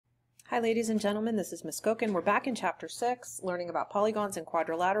Hi ladies and gentlemen, this is Ms. Gokin. We're back in Chapter 6, learning about polygons and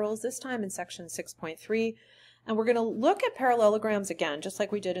quadrilaterals, this time in Section 6.3. And we're going to look at parallelograms again, just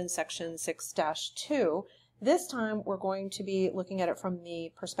like we did in Section 6-2. This time we're going to be looking at it from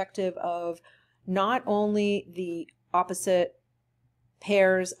the perspective of not only the opposite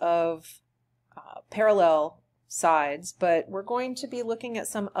pairs of parallel sides, but we're going to be looking at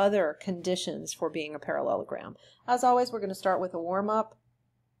some other conditions for being a parallelogram. As always, we're going to start with a warm-up.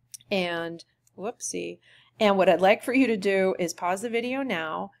 And whoopsie. And what I'd like for you to do is pause the video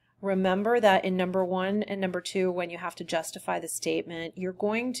now. Remember that in number 1 and number 2, when you have to justify the statement, you're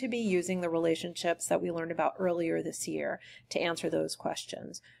going to be using the relationships that we learned about earlier this year to answer those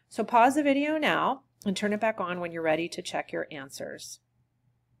questions. So pause the video now and turn it back on when you're ready to check your answers.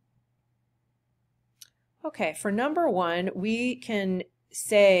 Okay, for number 1, we can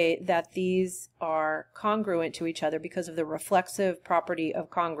say that these are congruent to each other because of the reflexive property of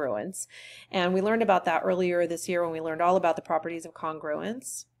congruence. And we learned about that earlier this year when we learned all about the properties of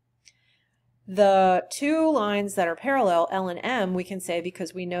congruence. The two lines that are parallel, L and M, we can say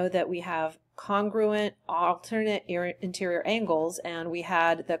because we know that we have congruent alternate interior angles, and we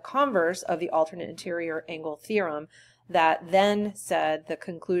had the converse of the alternate interior angle theorem that then said the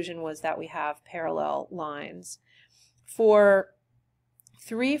conclusion was that we have parallel lines. For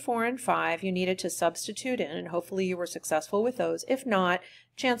 3, 4, and 5, you needed to substitute in, and hopefully you were successful with those. If not,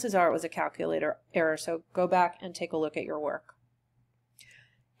 chances are it was a calculator error, so go back and take a look at your work.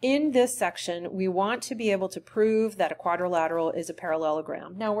 In this section, we want to be able to prove that a quadrilateral is a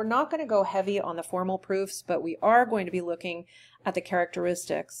parallelogram. Now, we're not going to go heavy on the formal proofs, but we are going to be looking at the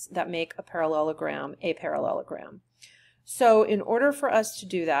characteristics that make a parallelogram a parallelogram. So in order for us to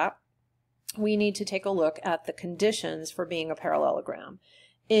do that, we need to take a look at the conditions for being a parallelogram.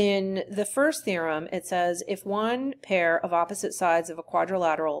 In the first theorem, it says if one pair of opposite sides of a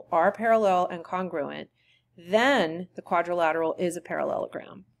quadrilateral are parallel and congruent, then the quadrilateral is a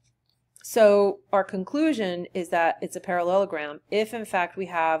parallelogram. So our conclusion is that it's a parallelogram if in fact we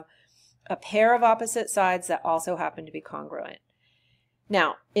have a pair of opposite sides that also happen to be congruent.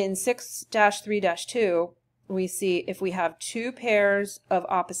 Now, in 6-3-2, we see if we have two pairs of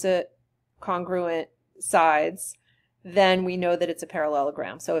opposite congruent sides, then we know that it's a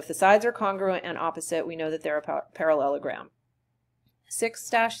parallelogram. So if the sides are congruent and opposite, we know that they're a parallelogram.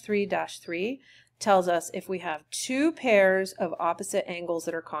 6-3-3 tells us if we have two pairs of opposite angles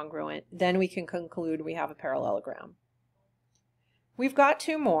that are congruent, then we can conclude we have a parallelogram. We've got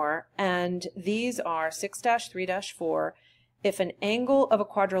two more, and these are 6-3-4. If an angle of a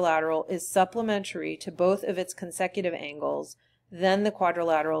quadrilateral is supplementary to both of its consecutive angles, then the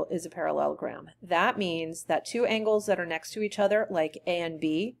quadrilateral is a parallelogram. That means that two angles that are next to each other, like A and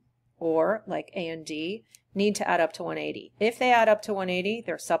B, or like A and D, need to add up to 180. If they add up to 180,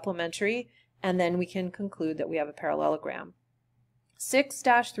 they're supplementary, and then we can conclude that we have a parallelogram.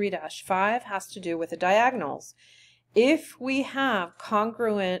 6-3-5 has to do with the diagonals. If we have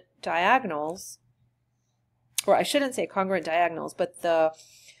congruent diagonals, or I shouldn't say congruent diagonals, but the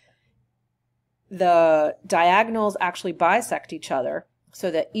diagonals actually bisect each other so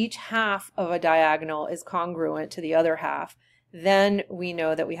that each half of a diagonal is congruent to the other half, then we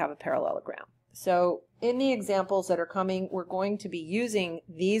know that we have a parallelogram. So in the examples that are coming, we're going to be using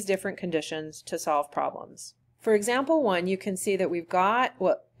these different conditions to solve problems. For example 1, you can see that we've got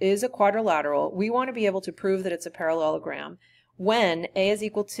what is a quadrilateral. We want to be able to prove that it's a parallelogram when A is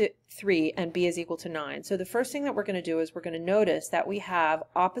equal to 3 and B is equal to 9. So the first thing that we're going to do is we're going to notice that we have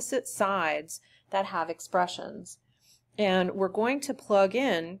opposite sides that have expressions. And we're going to plug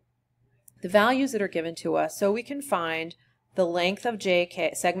in the values that are given to us so we can find the length of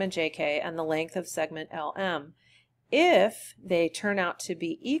segment JK and the length of segment LM. If they turn out to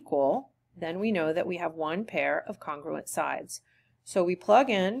be equal, then we know that we have one pair of congruent sides. So we plug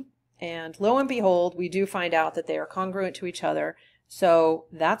in, and lo and behold, we do find out that they are congruent to each other. So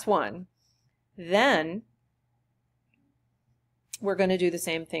that's one. Then we're going to do the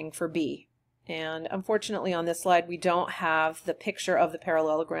same thing for B. And unfortunately on this slide we don't have the picture of the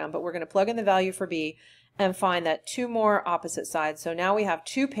parallelogram, but we're going to plug in the value for B and find that two more opposite sides. So now we have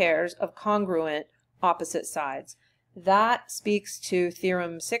two pairs of congruent opposite sides. That speaks to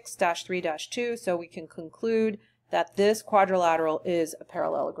theorem 6-3-2, so we can conclude that this quadrilateral is a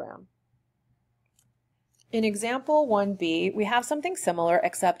parallelogram. In example 1b, we have something similar,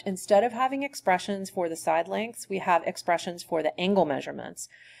 except instead of having expressions for the side lengths, we have expressions for the angle measurements.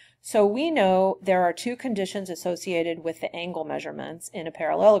 So we know there are two conditions associated with the angle measurements in a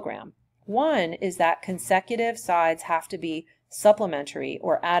parallelogram. One is that consecutive sides have to be supplementary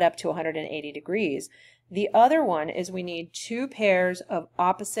or add up to 180 degrees. The other one is we need two pairs of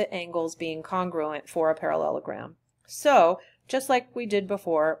opposite angles being congruent for a parallelogram. So just like we did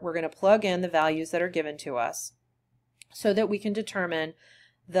before, we're going to plug in the values that are given to us so that we can determine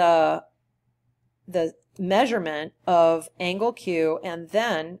the measurement of angle Q, and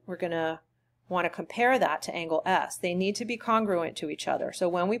then we're going to want to compare that to angle S. They need to be congruent to each other. So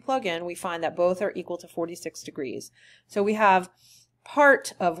when we plug in, we find that both are equal to 46 degrees. So we have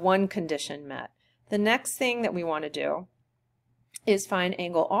part of one condition met. The next thing that we want to do is find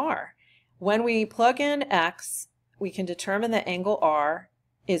angle R. When we plug in X, we can determine that angle R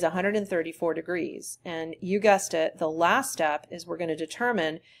is 134 degrees. And you guessed it, the last step is we're going to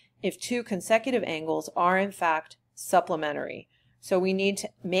determine if two consecutive angles are in fact supplementary. So we need to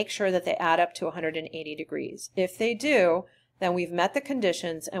make sure that they add up to 180 degrees. If they do, then we've met the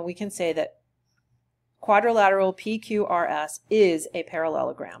conditions and we can say that quadrilateral PQRS is a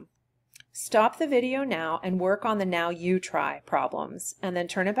parallelogram. Stop the video now and work on the now you try problems, and then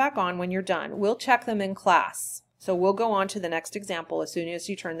turn it back on when you're done. We'll check them in class. So we'll go on to the next example as soon as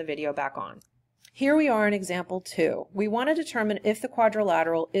you turn the video back on. Here we are in example 2. We want to determine if the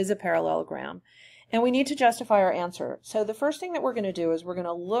quadrilateral is a parallelogram, and we need to justify our answer. So the first thing that we're going to do is we're going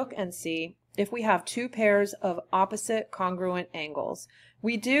to look and see if we have two pairs of opposite congruent angles.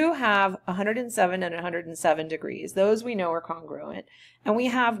 We do have 107 and 107 degrees. Those we know are congruent. And we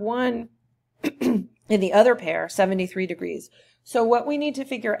have one in the other pair, 73 degrees. So what we need to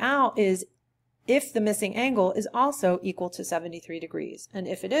figure out is if the missing angle is also equal to 73 degrees. And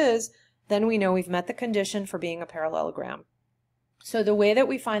if it is, then we know we've met the condition for being a parallelogram. So the way that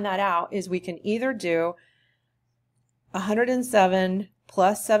we find that out is we can either do 107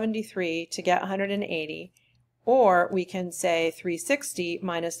 plus 73 to get 180, or we can say 360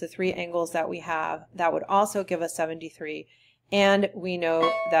 minus the three angles that we have. That would also give us 73. And we know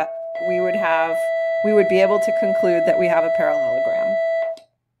that we would be able to conclude that we have a parallelogram.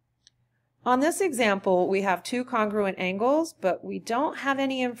 On this example, we have two congruent angles, but we don't have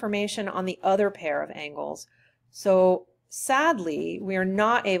any information on the other pair of angles. So sadly, we are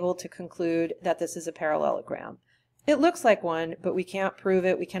not able to conclude that this is a parallelogram. It looks like one, but we can't prove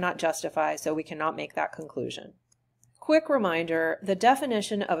it, we cannot justify, so we cannot make that conclusion. Quick reminder, the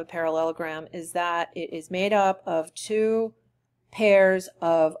definition of a parallelogram is that it is made up of two pairs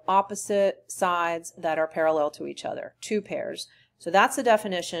of opposite sides that are parallel to each other, two pairs. So that's the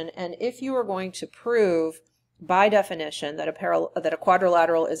definition, and if you are going to prove by definition that a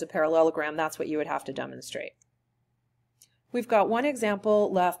quadrilateral is a parallelogram, that's what you would have to demonstrate. We've got one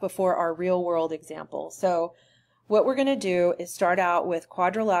example left before our real world example. So what we're going to do is start out with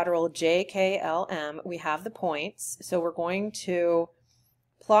quadrilateral JKLM. We have the points, so we're going to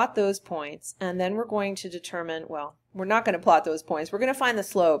plot those points, and then we're going to determine, well, we're not going to plot those points. We're going to find the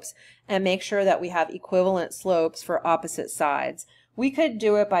slopes and make sure that we have equivalent slopes for opposite sides. We could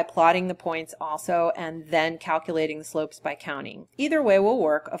do it by plotting the points also and then calculating the slopes by counting. Either way will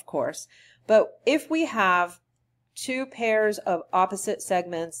work, of course. But if we have two pairs of opposite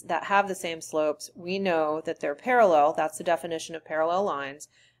segments that have the same slopes, we know that they're parallel. That's the definition of parallel lines.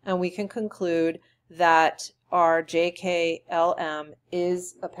 And we can conclude that our JKLM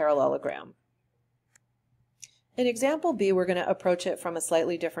is a parallelogram. In example B, we're going to approach it from a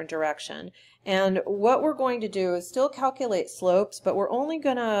slightly different direction. And what we're going to do is still calculate slopes, but we're only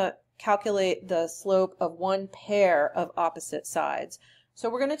going to calculate the slope of one pair of opposite sides. So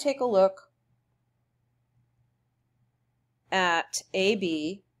we're going to take a look at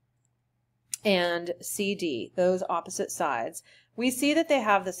AB and CD, those opposite sides. We see that they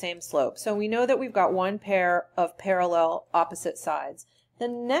have the same slope. So we know that we've got one pair of parallel opposite sides. The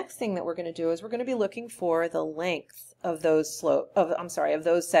next thing that we're going to do is we're going to be looking for the length of those of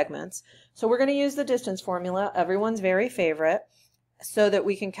those segments. So we're going to use the distance formula, everyone's very favorite, so that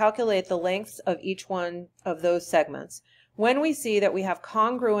we can calculate the lengths of each one of those segments. When we see that we have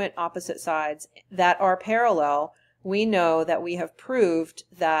congruent opposite sides that are parallel, we know that we have proved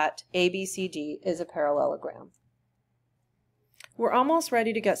that ABCD is a parallelogram. We're almost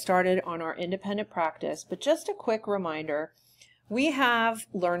ready to get started on our independent practice, but just a quick reminder, we have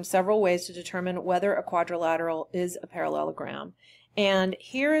learned several ways to determine whether a quadrilateral is a parallelogram. And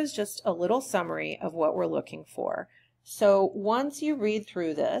here is just a little summary of what we're looking for. So once you read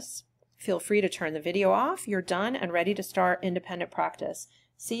through this, feel free to turn the video off. You're done and ready to start independent practice.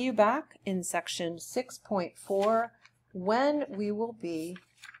 See you back in section 6.4 when we will be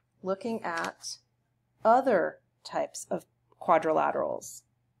looking at other types of quadrilaterals.